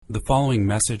The following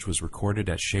message was recorded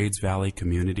at Shades Valley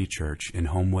Community Church in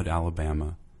Homewood,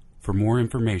 Alabama. For more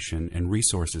information and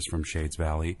resources from Shades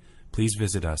Valley, please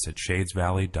visit us at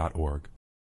shadesvalley.org.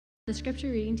 The scripture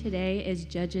reading today is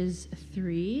Judges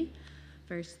 3,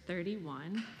 verse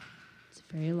 31. It's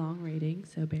a very long reading,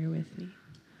 so bear with me.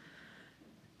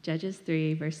 Judges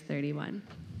 3, verse 31.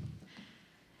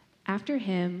 After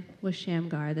him was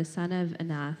Shamgar, the son of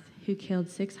Anath, who killed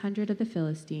 600 of the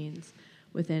Philistines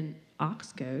with an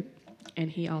ox goad, and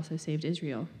he also saved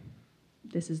Israel.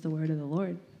 This is the word of the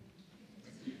Lord.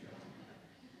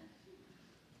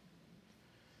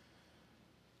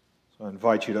 So I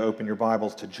invite you to open your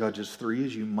Bibles to Judges 3,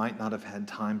 as you might not have had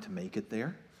time to make it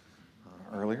there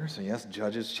earlier. So yes,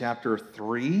 Judges chapter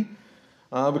 3,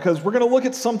 because we're going to look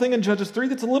at something in Judges 3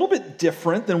 that's a little bit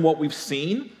different than what we've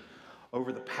seen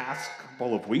over the past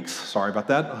couple of weeks. Sorry about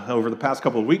that, over the past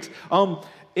couple of weeks.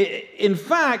 In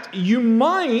fact, you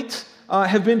might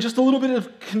have been just a little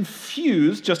bit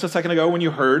confused just a second ago when you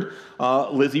heard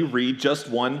Lizzie read just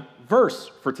one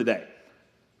verse for today.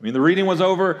 I mean, the reading was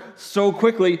over so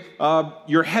quickly,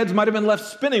 your heads might have been left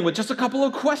spinning with just a couple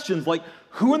of questions, like,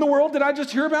 who in the world did I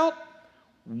just hear about?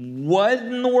 What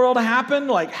in the world happened?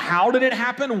 Like, how did it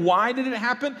happen? Why did it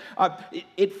happen?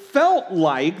 It felt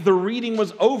like the reading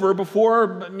was over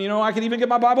before, I could even get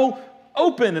my Bible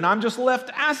open, and I'm just left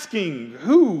asking,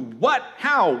 who, what,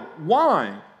 how,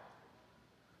 why?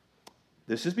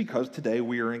 This is because today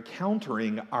we are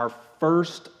encountering our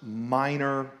first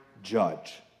minor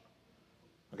judge.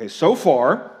 Okay, so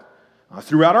far,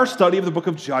 throughout our study of the book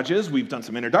of Judges, we've done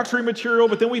some introductory material,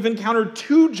 but then we've encountered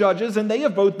two judges, and they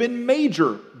have both been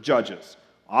major judges.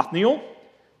 Othniel,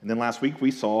 and then last week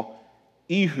we saw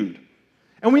Ehud.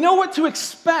 And we know what to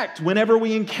expect whenever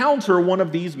we encounter one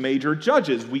of these major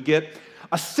judges. We get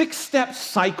a 6-step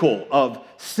cycle of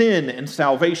sin and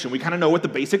salvation. We kind of know what the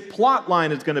basic plot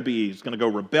line is going to be. It's going to go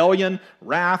rebellion,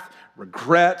 wrath,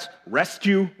 regret,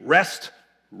 rescue, rest,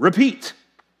 repeat.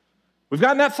 We've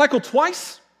gotten that cycle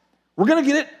twice. We're going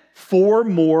to get it 4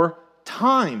 more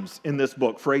times in this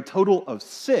book for a total of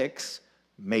 6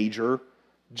 major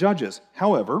judges.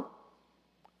 However,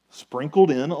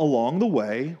 sprinkled in along the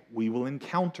way, we will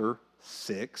encounter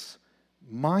 6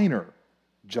 minor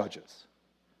judges.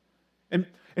 And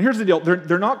here's the deal.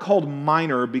 They're not called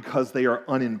minor because they are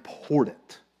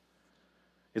unimportant.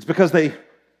 It's because they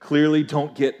clearly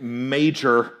don't get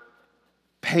major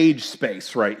page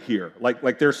space right here.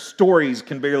 Like their stories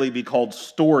can barely be called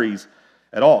stories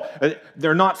at all.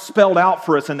 They're not spelled out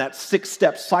for us in that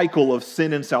 6-step cycle of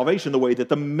sin and salvation the way that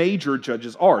the major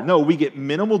judges are. No, we get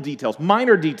minimal details,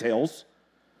 minor details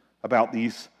about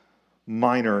these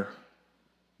minor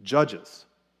judges.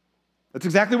 That's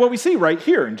exactly what we see right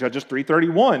here in Judges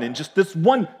 3:31, in just this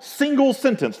one single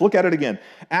sentence. Look at it again.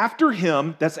 After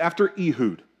him, that's after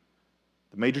Ehud,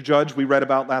 the major judge we read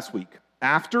about last week.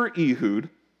 After Ehud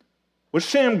was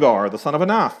Shamgar, the son of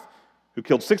Anath, who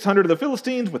killed 600 of the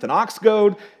Philistines with an ox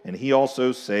goad, and he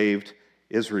also saved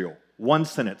Israel. One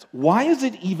sentence. Why is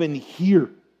it even here?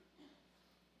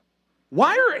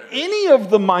 Why are any of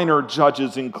the minor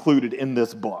judges included in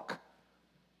this book?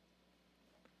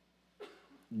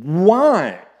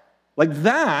 Why? Like,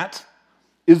 that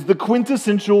is the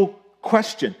quintessential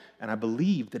question. And I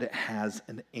believe that it has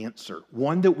an answer,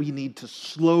 one that we need to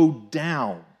slow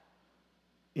down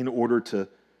in order to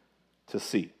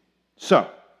see. So,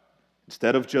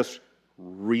 instead of just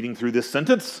reading through this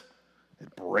sentence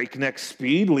at breakneck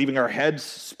speed, leaving our heads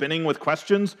spinning with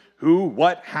questions, who,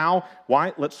 what, how,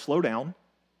 why, let's slow down.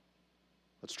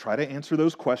 Let's try to answer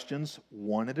those questions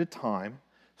one at a time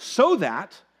so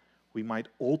that we might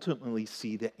ultimately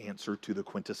see the answer to the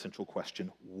quintessential question,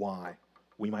 why?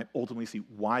 We might ultimately see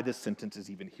why this sentence is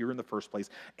even here in the first place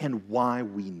and why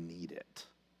we need it.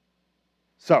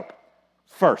 So,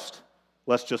 first,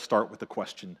 let's just start with the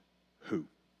question, who?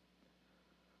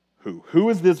 Who? Who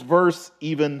is this verse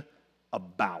even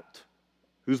about?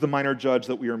 Who's the minor judge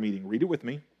that we are meeting? Read it with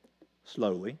me,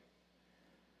 slowly.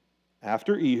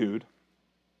 After Ehud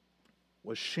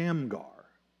was Shamgar,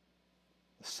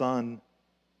 the son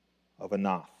of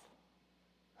Anath.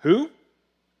 Who?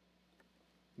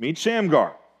 Meet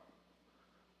Shamgar,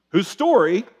 whose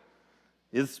story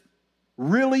is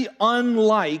really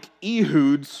unlike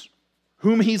Ehud's,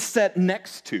 whom he's set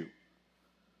next to.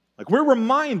 Like, we're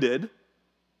reminded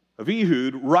of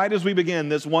Ehud right as we begin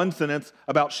this one sentence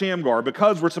about Shamgar,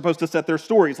 because we're supposed to set their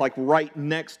stories like right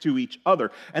next to each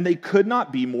other. And they could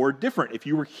not be more different. If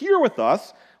you were here with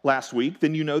us last week,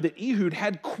 then you know that Ehud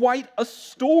had quite a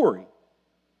story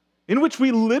in which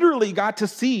we literally got to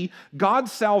see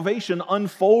God's salvation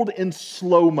unfold in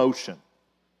slow motion.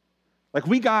 Like,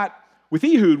 we got with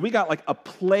Ehud, we got like a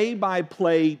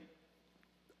play-by-play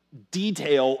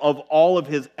detail of all of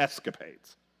his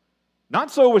escapades.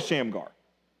 Not so with Shamgar.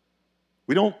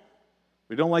 We don't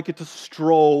like it to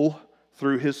stroll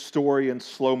through his story in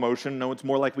slow motion. No, it's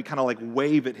more like we kind of like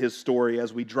wave at his story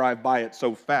as we drive by it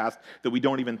so fast that we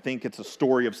don't even think it's a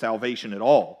story of salvation at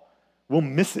all. We'll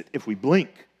miss it if we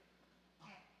blink.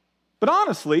 But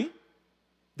honestly,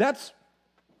 that's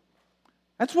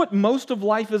what most of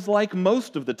life is like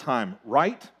most of the time,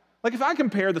 right? Like if I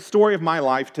compare the story of my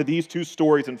life to these two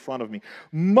stories in front of me,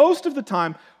 most of the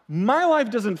time, my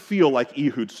life doesn't feel like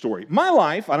Ehud's story. My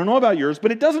life, I don't know about yours,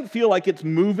 but it doesn't feel like it's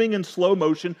moving in slow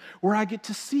motion where I get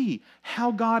to see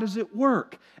how God is at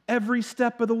work every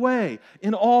step of the way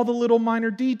in all the little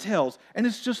minor details, and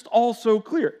it's just all so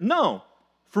clear. No,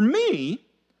 for me,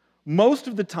 most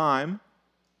of the time,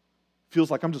 feels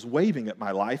like I'm just waving at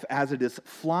my life as it is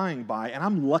flying by, and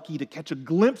I'm lucky to catch a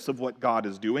glimpse of what God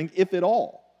is doing, if at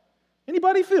all.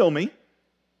 Anybody feel me?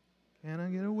 Can I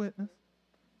get a witness?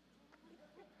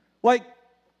 Like,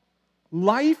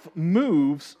 life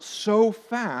moves so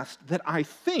fast that I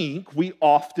think we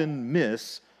often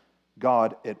miss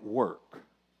God at work.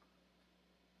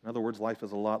 In other words, life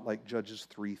is a lot like Judges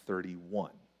 3:31.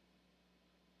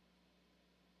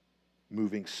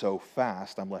 Moving so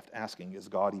fast, I'm left asking, is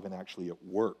God even actually at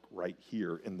work right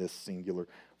here in this singular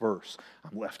verse?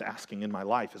 I'm left asking in my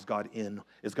life, is God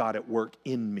at work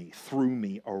in me, through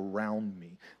me, around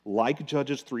me? Like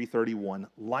Judges 3:31,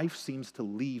 life seems to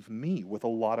leave me with a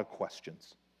lot of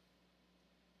questions.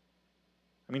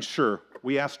 I mean, sure,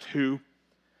 we asked who.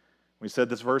 We said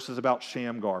this verse is about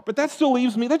Shamgar, but that still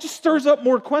leaves me, that just stirs up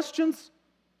more questions.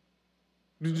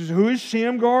 Who is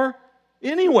Shamgar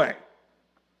anyway?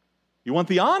 You want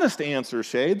the honest answer,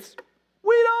 Shades?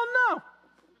 We don't know.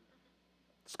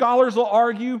 Scholars will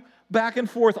argue back and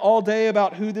forth all day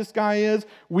about who this guy is.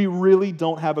 We really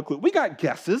don't have a clue. We got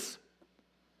guesses.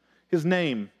 His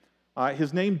name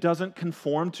doesn't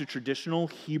conform to traditional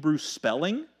Hebrew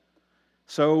spelling.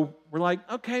 So we're like,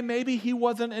 okay, maybe he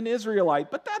wasn't an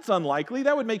Israelite, but that's unlikely.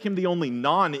 That would make him the only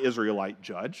non-Israelite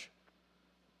judge.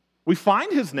 We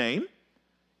find his name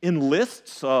in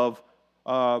lists of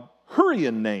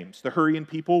Hurrian names. The Hurrian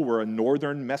people were a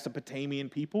northern Mesopotamian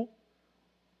people.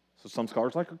 So some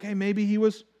scholars are like, okay, maybe he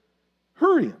was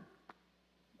Hurrian.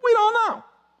 We don't know.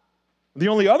 The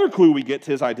only other clue we get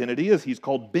to his identity is he's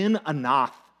called Ben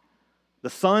Anath, the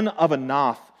son of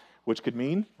Anath, which could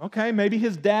mean, okay, maybe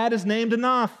his dad is named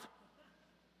Anath.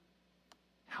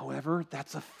 However,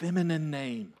 that's a feminine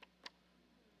name.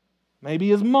 Maybe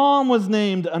his mom was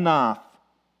named Anath.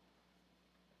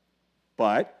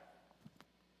 But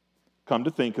come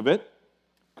to think of it,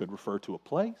 could refer to a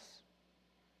place.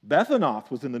 Bethanath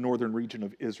was in the northern region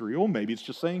of Israel. Maybe it's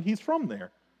just saying he's from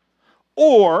there.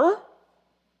 Or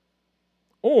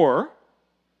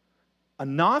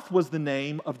Anath was the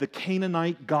name of the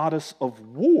Canaanite goddess of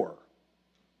war,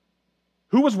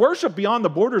 who was worshipped beyond the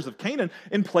borders of Canaan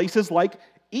in places like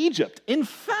Egypt. In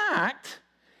fact,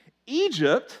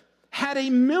 Egypt had a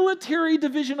military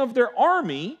division of their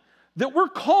army that were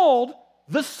called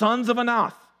the Sons of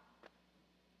Anath.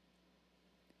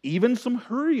 Even some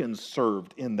Hurrians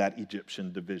served in that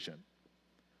Egyptian division.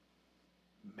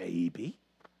 Maybe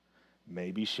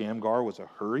Shamgar was a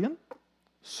Hurrian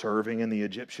serving in the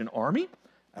Egyptian army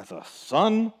as a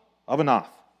son of Anath.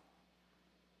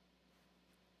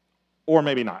 Or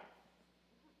maybe not.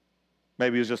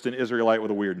 Maybe he was just an Israelite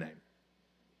with a weird name.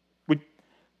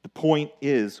 The point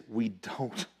is, we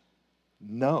don't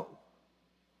know.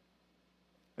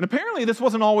 And apparently this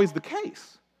wasn't always the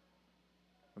case.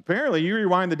 Apparently, you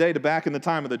rewind the data back in the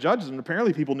time of the Judges, and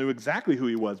apparently people knew exactly who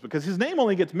he was, because his name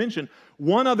only gets mentioned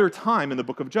one other time in the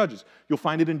book of Judges. You'll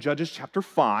find it in Judges chapter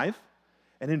 5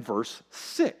 and in verse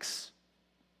 6.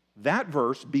 That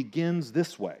verse begins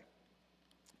this way.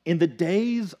 In the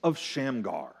days of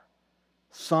Shamgar,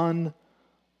 son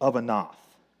of Anath.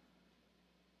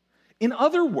 In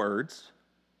other words,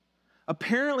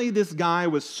 apparently this guy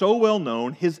was so well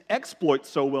known, his exploits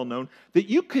so well known, that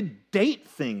you could date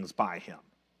things by him.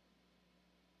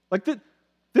 Like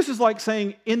this is like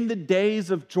saying, in the days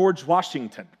of George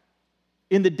Washington,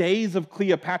 in the days of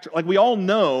Cleopatra. Like we all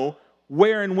know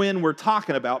where and when we're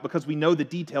talking about because we know the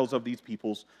details of these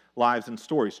people's lives and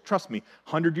stories. Trust me,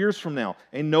 100 years from now,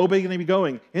 ain't nobody going to be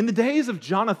going, in the days of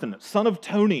Jonathan, son of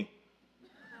Tony.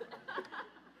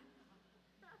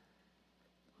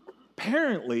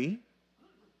 Apparently,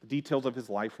 the details of his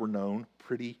life were known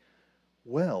pretty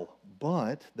well,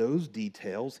 but those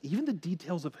details, even the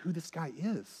details of who this guy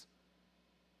is,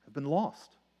 have been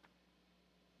lost.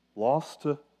 Lost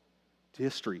to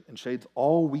history. And Shades,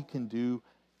 all we can do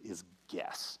is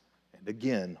guess. And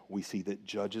again, we see that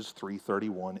Judges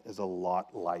 3:31 is a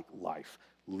lot like life,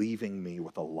 leaving me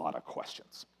with a lot of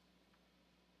questions.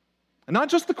 And not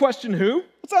just the question who,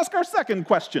 let's ask our second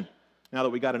question. Now that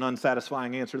we got an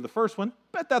unsatisfying answer to the first one,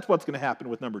 bet that's what's going to happen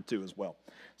with number 2 as well.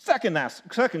 Second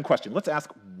question, let's ask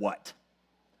what?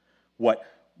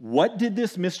 What did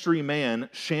this mystery man,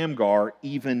 Shamgar,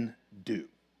 even do?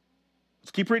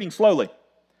 Let's keep reading slowly.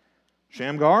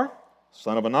 Shamgar,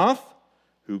 son of Anath,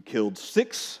 who killed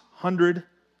 600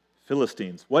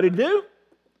 Philistines. What did he do?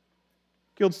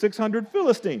 Killed 600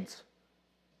 Philistines.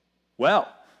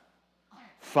 Well,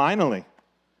 finally,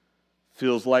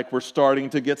 feels like we're starting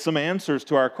to get some answers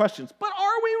to our questions. But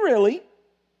are we really?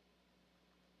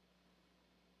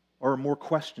 Or are more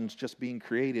questions just being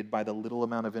created by the little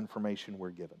amount of information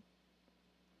we're given?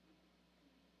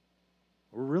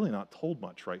 We're really not told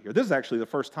much right here. This is actually the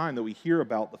first time that we hear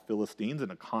about the Philistines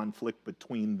and a conflict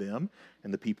between them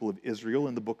and the people of Israel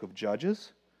in the book of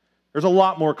Judges. There's a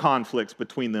lot more conflicts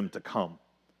between them to come.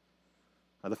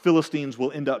 The Philistines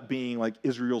will end up being like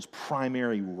Israel's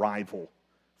primary rival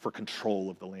for control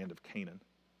of the land of Canaan.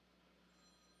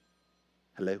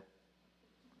 Hello?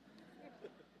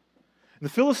 The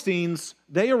Philistines,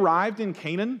 they arrived in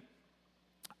Canaan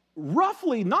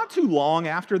roughly not too long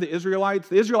after the Israelites.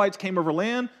 The Israelites came over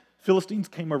land, Philistines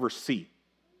came over sea,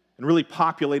 and really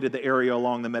populated the area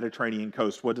along the Mediterranean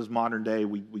coast, what is modern day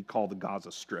we call the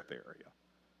Gaza Strip area.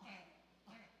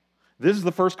 This is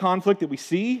the first conflict that we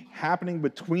see happening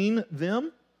between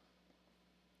them.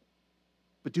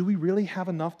 But do we really have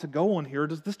enough to go on here?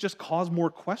 Does this just cause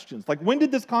more questions? Like, when did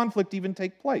this conflict even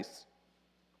take place?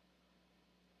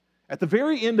 At the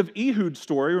very end of Ehud's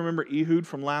story, remember Ehud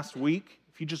from last week?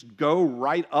 If you just go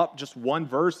right up just one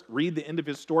verse, read the end of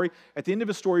his story. At the end of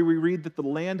his story, we read that the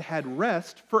land had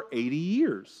rest for 80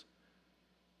 years.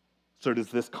 So does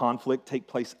this conflict take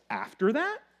place after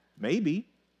that? Maybe.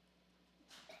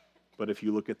 But if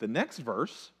you look at the next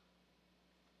verse,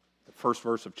 the first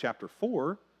verse of chapter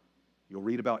 4, you'll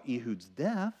read about Ehud's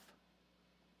death.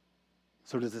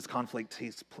 So does this conflict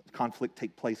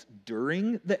take place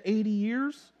during the 80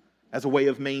 years as a way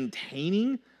of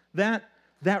maintaining that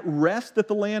rest that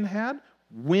the land had?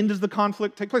 When does the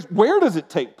conflict take place? Where does it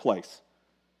take place?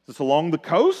 Is this along the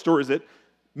coast, or is it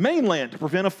mainland to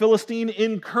prevent a Philistine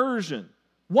incursion?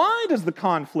 Why does the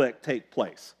conflict take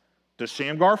place? Does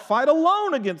Shamgar fight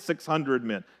alone against 600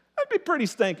 men? That'd be pretty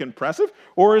stank impressive.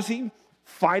 Or is he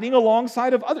fighting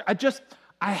alongside of others?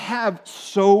 I have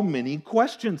so many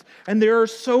questions, and there are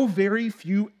so very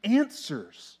few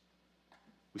answers.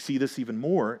 We see this even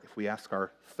more if we ask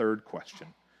our third question.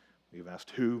 We have asked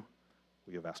who,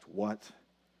 we have asked what.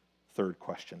 Third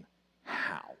question,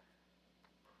 how?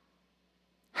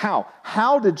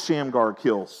 How did Shamgar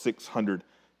kill 600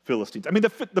 Philistines? I mean,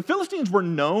 the Philistines were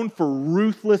known for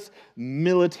ruthless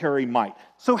military might.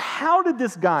 So how did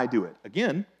this guy do it?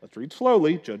 Again, let's read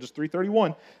slowly, Judges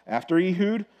 3:31. After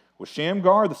Ehud was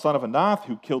Shamgar, the son of Anath,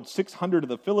 who killed 600 of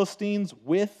the Philistines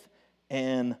with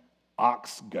an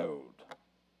ox goad.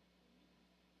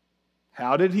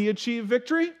 How did he achieve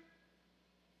victory?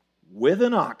 With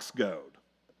an ox goad.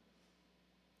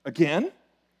 Again,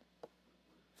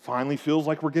 finally feels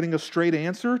like we're getting a straight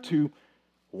answer to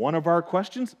one of our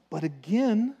questions, but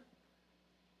again,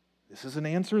 this is an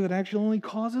answer that actually only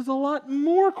causes a lot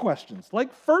more questions.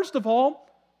 Like, first of all,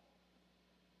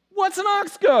 what's an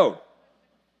ox goad?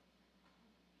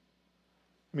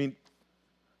 I mean,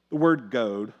 the word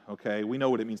goad, okay, we know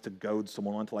what it means to goad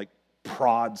someone, to like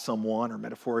prod someone or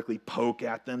metaphorically poke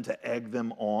at them, to egg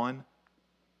them on.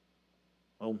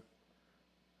 Well,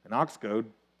 an ox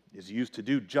goad is used to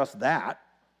do just that,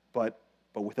 but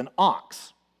with an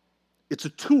ox. It's a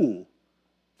tool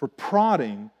for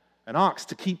prodding an ox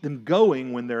to keep them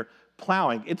going when they're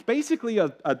plowing. It's basically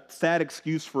a sad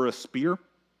excuse for a spear.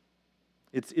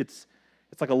 It's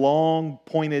like a long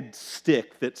pointed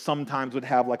stick that sometimes would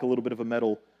have like a little bit of a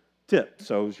metal tip.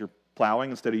 So as you're plowing,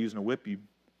 instead of using a whip, you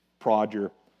prod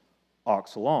your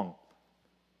ox along.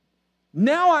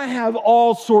 Now I have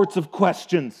all sorts of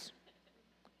questions.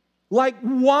 Like,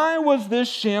 why was this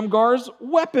Shamgar's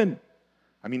weapon?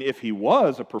 I mean, if he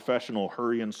was a professional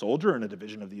Hurrian soldier in a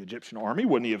division of the Egyptian army,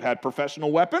 wouldn't he have had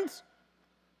professional weapons?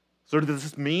 So does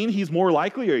this mean he's more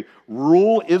likely a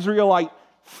rural Israelite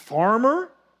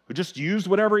farmer who just used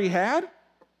whatever he had?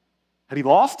 Had he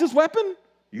lost his weapon?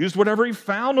 Used whatever he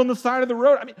found on the side of the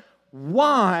road? I mean,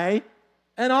 why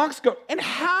an ox goad? And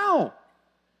how?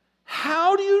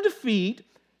 How do you defeat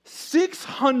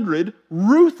 600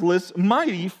 ruthless,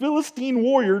 mighty Philistine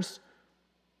warriors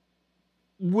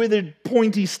with a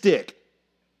pointy stick?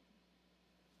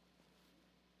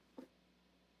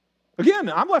 Again,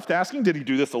 I'm left asking, did he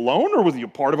do this alone or was he a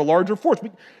part of a larger force?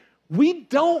 We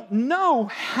don't know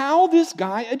how this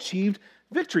guy achieved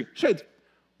victory. Shades,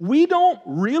 we don't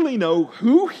really know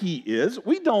who he is.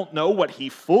 We don't know what he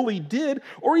fully did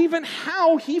or even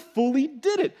how he fully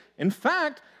did it. In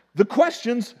fact, the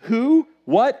questions who,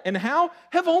 what, and how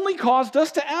have only caused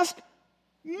us to ask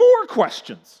more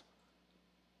questions,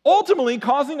 ultimately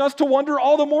causing us to wonder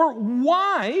all the more,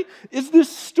 why is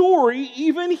this story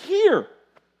even here?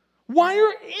 Why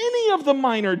are any of the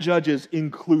minor judges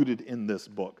included in this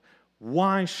book?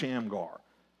 Why Shamgar?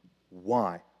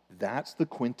 Why? That's the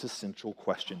quintessential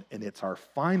question, and it's our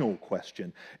final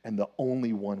question and the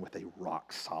only one with a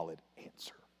rock-solid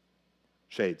answer.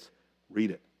 Shades,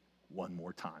 read it one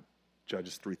more time.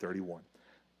 Judges 3:31.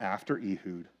 After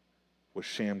Ehud was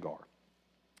Shamgar,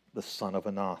 the son of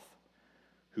Anath,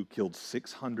 who killed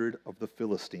 600 of the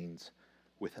Philistines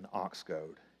with an ox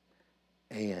goad,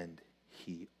 and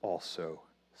he also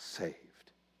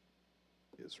saved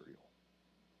Israel.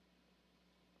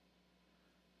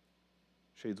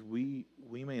 Shades, we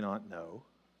may not know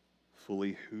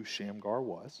fully who Shamgar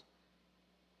was,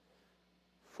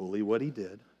 fully what he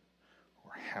did,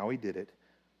 or how he did it,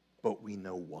 but we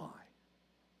know why.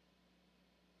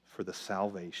 For the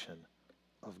salvation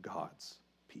of God's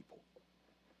people.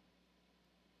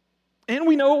 And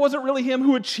we know it wasn't really him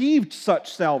who achieved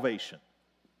such salvation.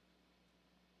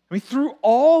 I mean, through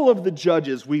all of the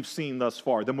judges we've seen thus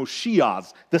far, the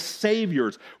Moshiachs, the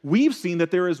saviors, we've seen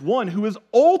that there is one who is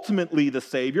ultimately the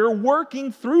savior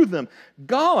working through them,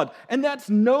 God. And that's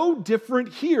no different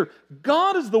here.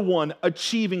 God is the one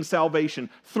achieving salvation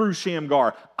through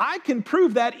Shamgar. I can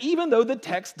prove that even though the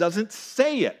text doesn't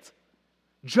say it.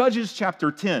 Judges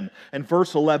chapter 10 and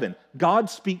verse 11, God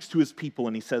speaks to his people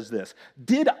and he says this,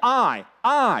 did I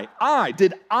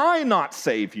not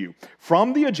save you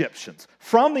from the Egyptians,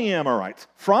 from the Amorites,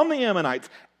 from the Ammonites,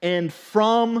 and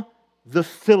from the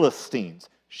Philistines?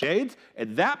 Shades,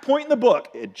 at that point in the book,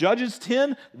 at Judges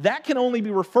 10, that can only be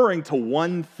referring to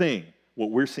one thing, what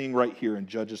we're seeing right here in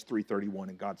Judges 3:31,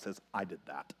 and God says, I did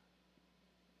that.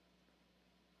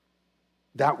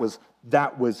 That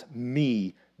was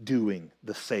me doing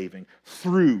the saving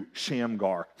through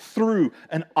Shamgar, through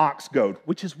an ox goad,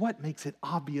 which is what makes it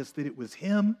obvious that it was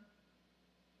him.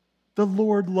 The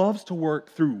Lord loves to work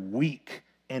through weak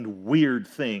and weird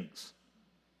things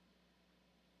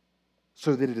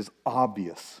so that it is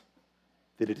obvious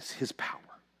that it is his power,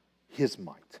 his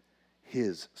might,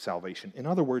 his salvation. In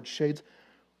other words, Shades,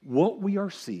 what we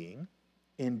are seeing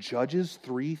in Judges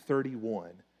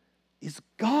 3:31 is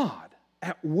God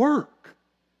at work,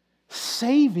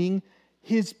 saving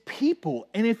his people.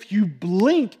 And if you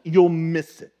blink, you'll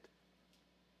miss it.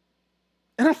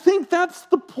 And I think that's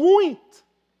the point.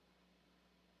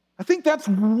 I think that's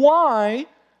why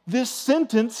this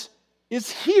sentence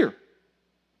is here.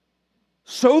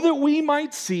 So that we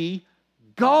might see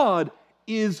God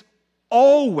is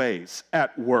always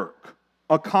at work,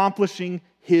 accomplishing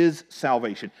his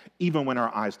salvation, even when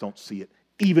our eyes don't see it,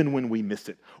 even when we miss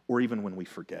it, or even when we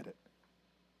forget it.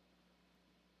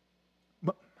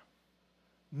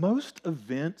 Most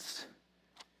events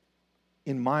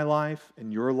in my life,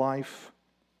 in your life,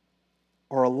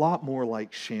 are a lot more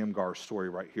like Shamgar's story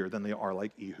right here than they are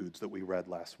like Ehud's that we read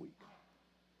last week.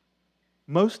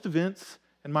 Most events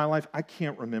in my life, I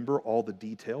can't remember all the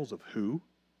details of who,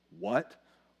 what,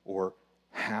 or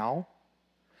how.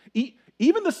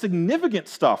 Even the significant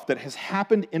stuff that has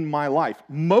happened in my life,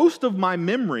 most of my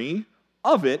memory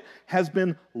of it has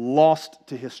been lost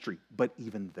to history. But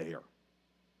even there,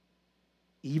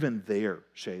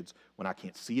 Shades, when I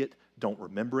can't see it, don't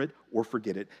remember it, or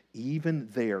forget it, even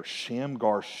there,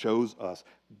 Shamgar shows us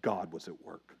God was at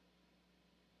work.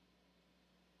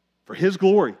 For his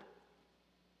glory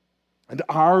and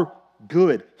our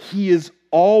good, he is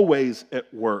always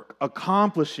at work,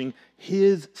 accomplishing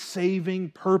his saving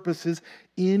purposes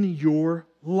in your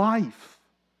life.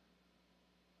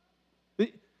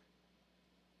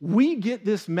 We get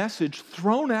this message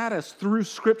thrown at us through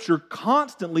Scripture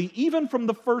constantly, even from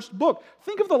the first book.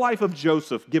 Think of the life of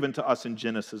Joseph given to us in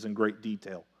Genesis in great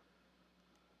detail.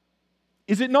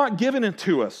 Is it not given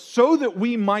to us so that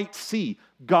we might see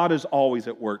God is always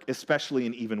at work, especially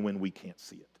and even when we can't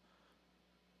see it?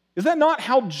 Is that not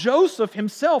how Joseph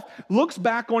himself looks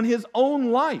back on his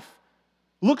own life?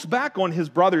 Looks back on his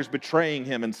brothers betraying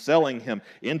him and selling him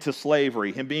into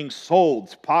slavery, him being sold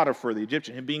to Potiphar, the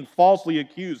Egyptian, him being falsely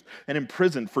accused and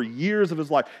imprisoned for years of his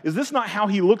life. Is this not how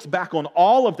he looks back on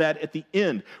all of that at the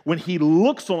end, when he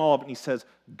looks on all of it and he says,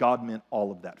 God meant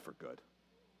all of that for good?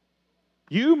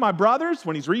 You, my brothers,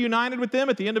 when he's reunited with them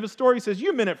at the end of his story, he says,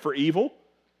 you meant it for evil.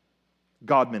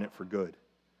 God meant it for good.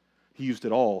 He used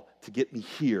it all to get me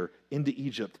here, into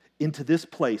Egypt, into this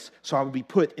place, so I would be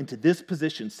put into this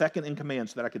position, second in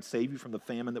command, so that I could save you from the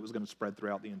famine that was going to spread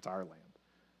throughout the entire land.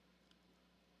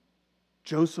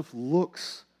 Joseph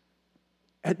looks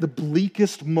at the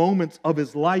bleakest moments of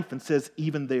his life and says,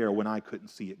 even there, when I couldn't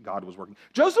see it, God was working.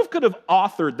 Joseph could have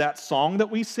authored that song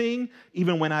that we sing,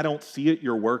 even when I don't see it,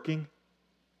 you're working.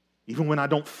 Even when I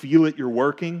don't feel it, you're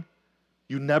working.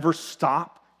 You never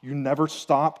stop. You never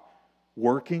stop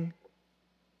working.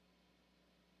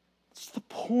 That's the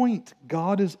point.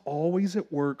 God is always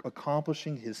at work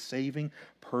accomplishing his saving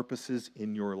purposes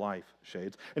in your life,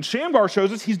 Shades. And Shamgar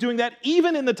shows us he's doing that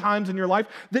even in the times in your life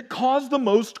that cause the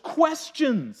most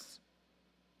questions.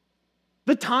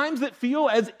 The times that feel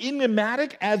as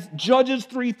enigmatic as Judges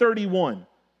 3:31.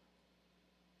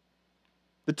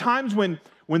 The times when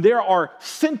there are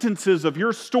sentences of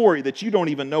your story that you don't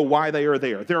even know why they are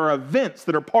there. There are events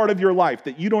that are part of your life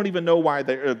that you don't even know why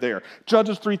they are there.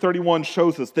 Judges 3:31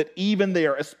 shows us that even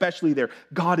there, especially there,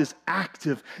 God is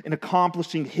active in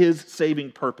accomplishing his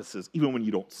saving purposes. Even when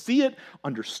you don't see it,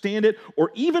 understand it,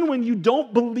 or even when you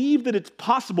don't believe that it's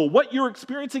possible. What you're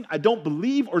experiencing, I don't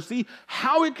believe or see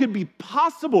how it could be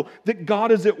possible that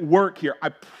God is at work here. I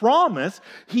promise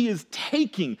he is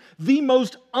taking the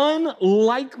most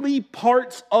unlikely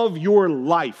parts of your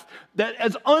life, that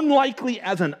as unlikely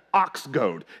as an ox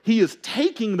goad, he is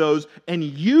taking those and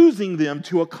using them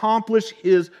to accomplish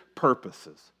his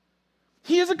purposes.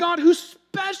 He is a God who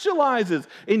specializes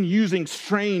in using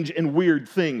strange and weird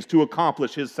things to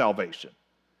accomplish his salvation.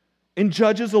 In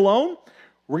Judges alone,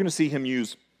 we're going to see him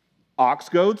use ox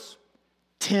goads,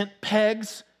 tent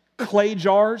pegs, clay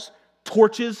jars,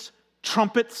 torches,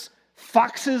 trumpets,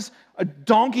 foxes, a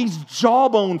donkey's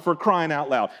jawbone, for crying out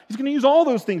loud. He's going to use all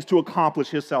those things to accomplish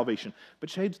his salvation. But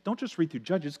Shades, don't just read through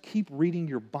Judges, keep reading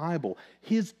your Bible.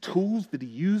 His tools that he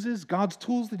uses, God's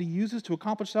tools that he uses to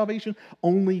accomplish salvation,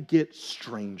 only get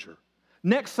stranger.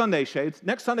 Next Sunday, Shades,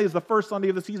 next Sunday is the first Sunday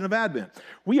of the season of Advent.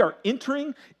 We are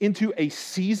entering into a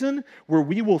season where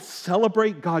we will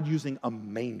celebrate God using a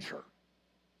manger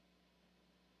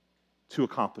to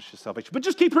accomplish his salvation. But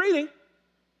just keep reading.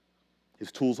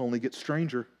 His tools only get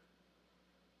stranger.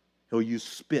 He'll use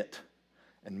spit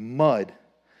and mud.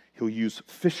 He'll use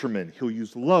fishermen. He'll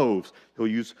use loaves. He'll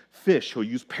use fish. He'll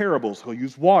use parables. He'll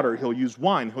use water. He'll use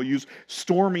wine. He'll use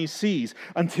stormy seas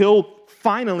until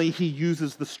finally he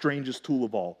uses the strangest tool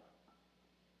of all,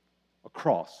 a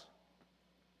cross,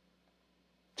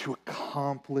 to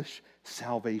accomplish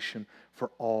salvation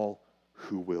for all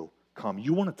who will come.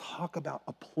 You want to talk about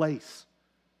a place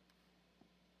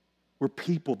where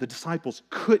people, the disciples,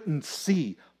 couldn't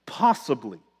see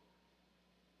possibly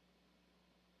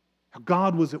how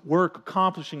God was at work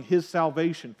accomplishing his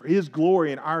salvation for his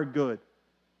glory and our good.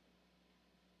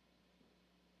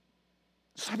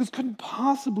 The disciples couldn't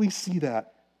possibly see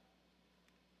that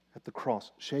at the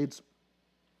cross. Shades,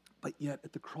 but yet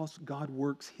at the cross, God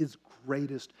works his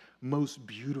greatest, most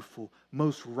beautiful,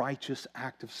 most righteous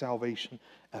act of salvation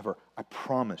ever. I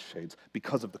promise, Shades,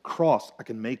 because of the cross, I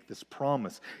can make this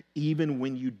promise. Even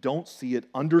when you don't see it,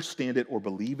 understand it, or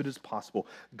believe it is possible,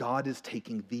 God is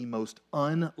taking the most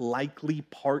unlikely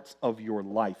parts of your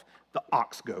life, the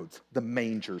ox goads, the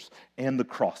mangers, and the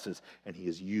crosses, and he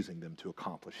is using them to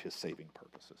accomplish his saving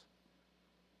purposes.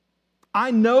 I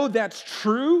know that's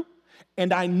true,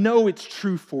 and I know it's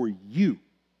true for you.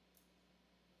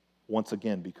 Once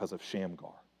again, because of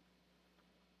Shamgar.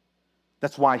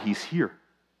 That's why he's here.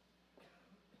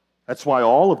 That's why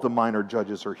all of the minor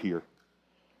judges are here.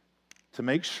 To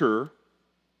make sure,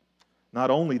 not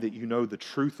only that you know the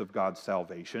truth of God's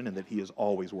salvation and that he is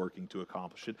always working to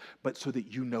accomplish it, but so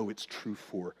that you know it's true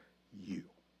for you.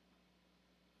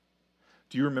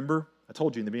 Do you remember? I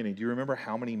told you in the beginning, do you remember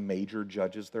how many major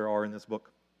judges there are in this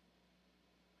book?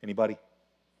 Anybody?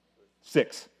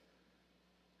 6.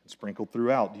 And sprinkled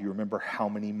throughout, do you remember how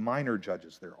many minor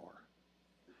judges there are?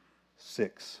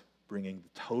 6, bringing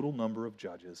the total number of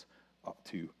judges up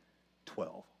to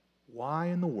 12. Why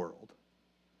in the world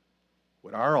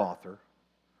would our author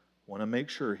want to make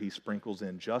sure he sprinkles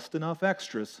in just enough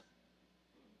extras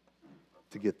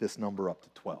to get this number up to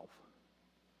 12?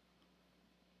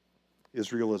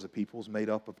 Israel as a people is made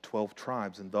up of 12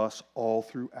 tribes, and thus all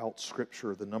throughout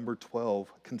Scripture, the number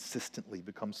 12 consistently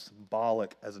becomes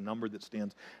symbolic as a number that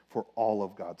stands for all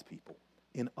of God's people.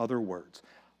 In other words,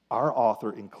 our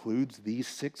author includes these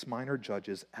 6 minor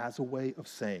judges as a way of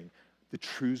saying the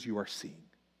truths you are seeing.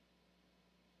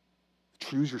 The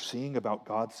truths you're seeing about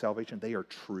God's salvation, they are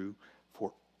true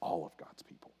for all of God's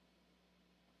people,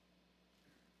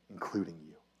 including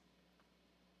you.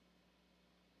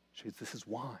 This is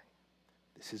why.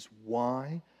 This is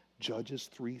why Judges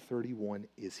 3:31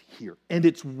 is here. And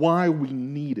it's why we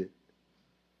need it.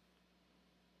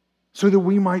 So that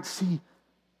we might see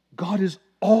God is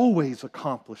always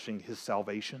accomplishing his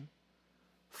salvation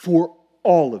for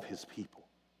all of his people,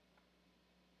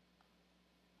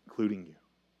 including you.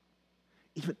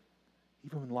 Even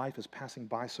when life is passing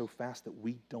by so fast that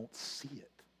we don't see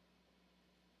it.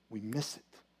 We miss it.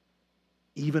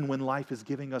 Even when life is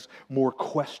giving us more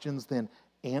questions than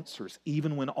answers.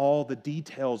 Even when all the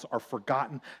details are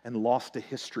forgotten and lost to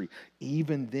history.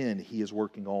 Even then, he is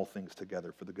working all things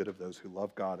together for the good of those who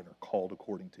love God and are called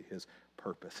according to his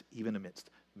purpose. Even amidst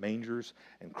mangers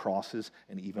and crosses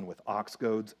and even with ox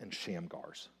goads and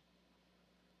shamgars.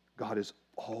 God is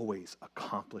always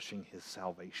accomplishing his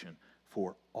salvation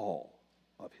for all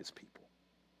of his people.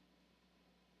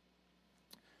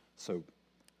 So,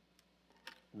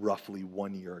 roughly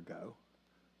 1 year ago,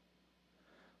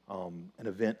 an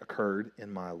event occurred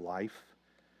in my life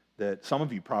that some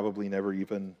of you probably never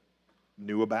even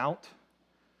knew about.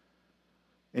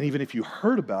 And even if you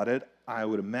heard about it, I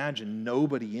would imagine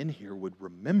nobody in here would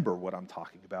remember what I'm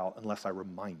talking about unless I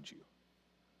remind you.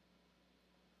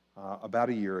 About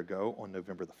a year ago, on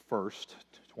November the 1st,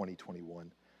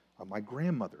 2021, my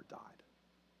grandmother died.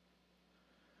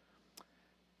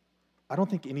 I don't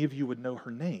think any of you would know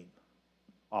her name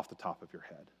off the top of your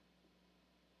head.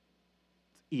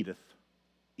 It's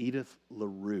Edith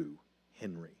LaRue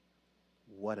Henry.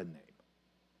 What a name.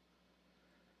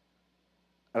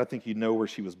 I don't think you'd know where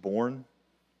she was born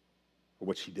or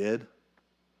what she did.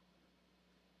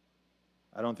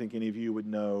 I don't think any of you would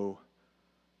know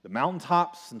the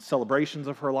mountaintops and celebrations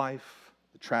of her life,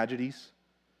 the tragedies,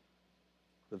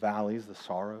 the valleys, the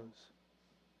sorrows.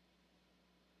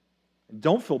 And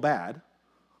don't feel bad.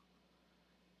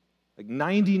 Like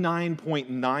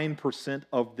 99.9%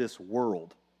 of this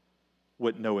world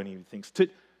wouldn't know any of these things. To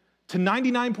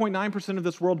 99.9% of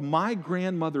this world, my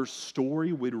grandmother's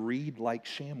story would read like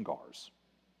Shamgar's.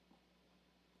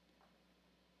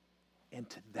 And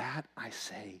to that I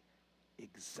say,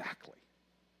 exactly.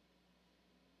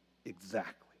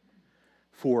 Exactly.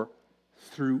 For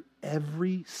through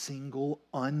every single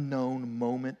unknown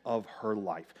moment of her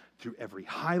life, through every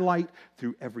highlight,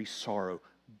 through every sorrow,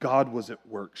 God was at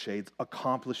work, Shades,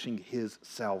 accomplishing his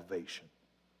salvation.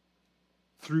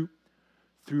 Through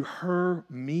her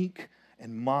meek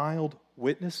and mild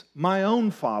witness, my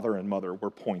own father and mother were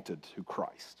pointed to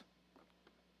Christ.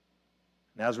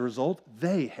 And as a result,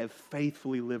 they have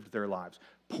faithfully lived their lives,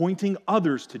 pointing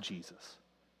others to Jesus.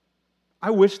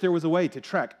 I wish there was a way to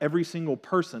track every single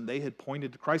person they had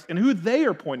pointed to Christ and who they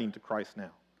are pointing to Christ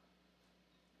now.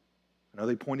 I know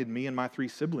they pointed me and my 3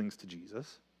 siblings to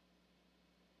Jesus.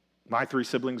 My 3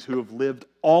 siblings who have lived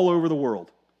all over the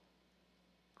world.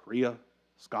 Korea,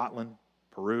 Scotland,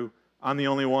 Peru. I'm the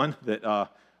only one that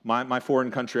my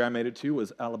foreign country I made it to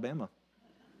was Alabama.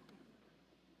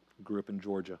 Grew up in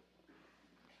Georgia.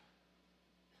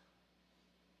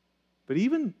 But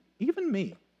even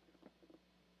me,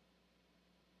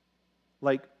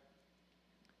 like,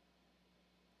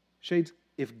 Shades,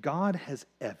 if God has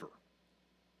ever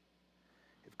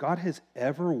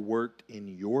worked in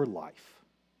your life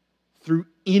through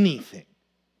anything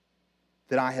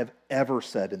that I have ever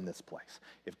said in this place,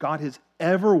 if God has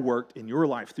ever worked in your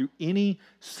life through any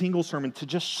single sermon to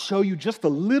just show you just a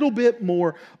little bit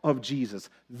more of Jesus,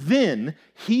 then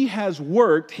he has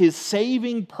worked his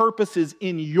saving purposes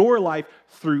in your life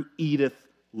through Edith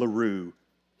LaRue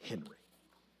Henry.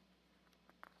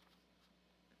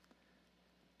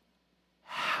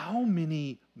 How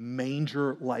many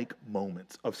manger-like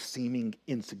moments of seeming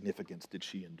insignificance did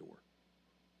she endure?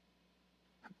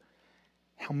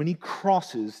 How many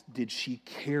crosses did she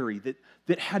carry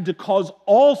that had to cause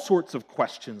all sorts of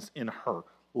questions in her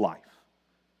life?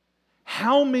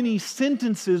 How many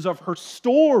sentences of her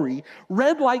story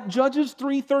read like Judges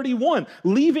 3:31,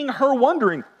 leaving her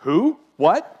wondering, who,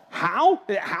 what,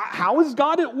 how is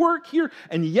God at work here?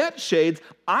 And yet, Shades,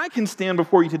 I can stand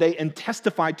before you today and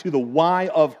testify to the why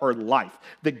of her life,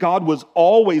 that God was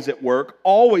always at work,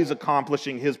 always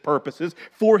accomplishing his purposes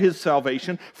for his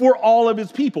salvation, for all of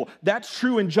his people. That's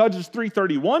true in Judges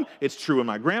 3:31, it's true in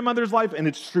my grandmother's life, and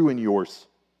it's true in yours.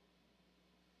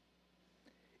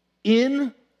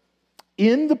 In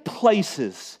the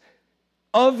places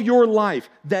of your life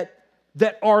that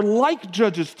are like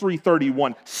Judges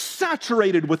 3:31,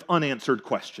 saturated with unanswered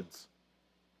questions.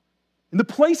 In the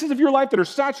places of your life that are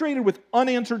saturated with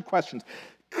unanswered questions,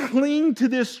 cling to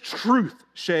this truth,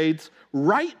 Shades,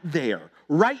 right there,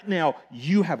 right now,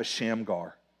 you have a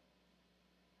Shamgar.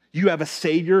 You have a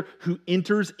Savior who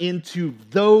enters into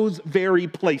those very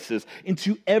places,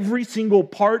 into every single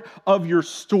part of your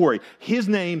story. His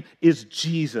name is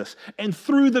Jesus. And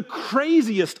through the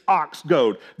craziest ox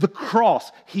goad, the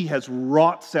cross, he has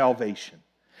wrought salvation.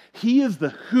 He is the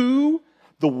who,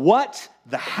 the what,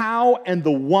 the how, and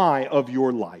the why of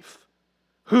your life.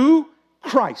 Who?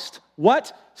 Christ.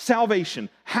 What? Salvation.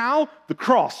 How? The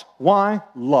cross. Why?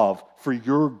 Love, for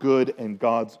your good and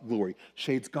God's glory.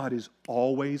 Shades, God is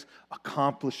always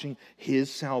accomplishing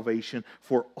his salvation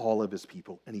for all of his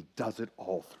people, and he does it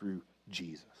all through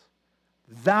Jesus.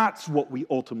 That's what we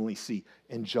ultimately see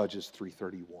in Judges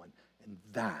 3:31, and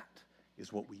that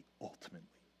is what we ultimately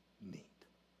need.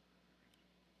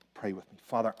 Pray with me.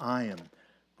 Father, I am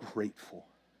grateful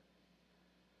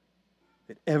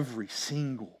that every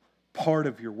single part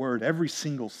of your word, every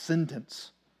single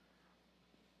sentence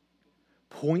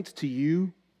points to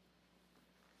you,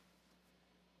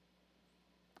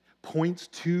 points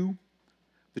to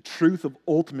the truth of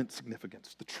ultimate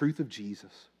significance, the truth of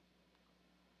Jesus.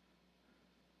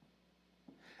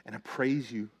 And I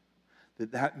praise you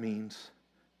that that means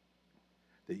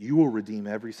that you will redeem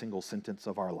every single sentence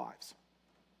of our lives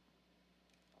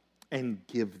and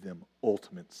give them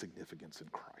ultimate significance in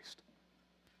Christ.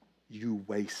 You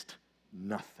waste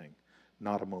nothing,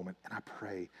 not a moment. And I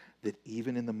pray that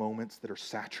even in the moments that are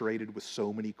saturated with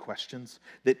so many questions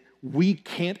that we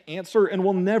can't answer and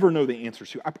we'll never know the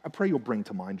answers to, I pray you'll bring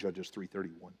to mind Judges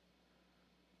 3:31.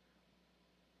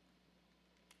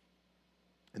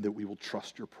 And that we will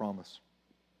trust your promise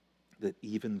that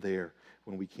even there,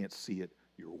 when we can't see it,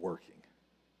 you're working.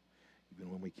 Even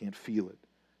when we can't feel it,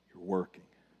 you're working.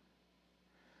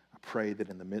 I pray that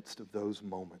in the midst of those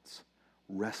moments,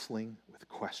 wrestling with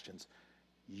questions,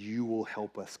 you will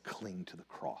help us cling to the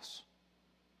cross.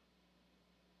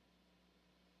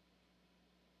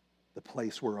 The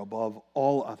place where above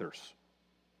all others,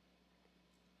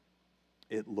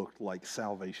 it looked like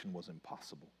salvation was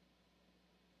impossible.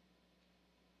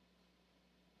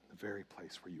 The very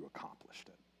place where you accomplished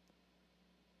it.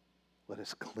 Let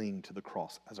us cling to the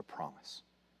cross as a promise.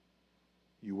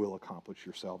 You will accomplish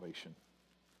your salvation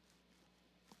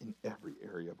in every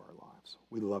area of our lives.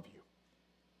 We love you.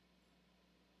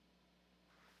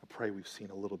 I pray we've seen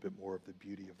a little bit more of the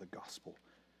beauty of the gospel,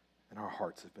 and our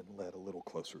hearts have been led a little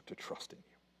closer to trusting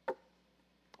you.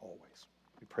 Always.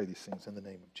 We pray these things in the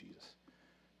name of Jesus,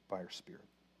 by your Spirit.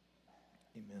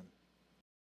 Amen.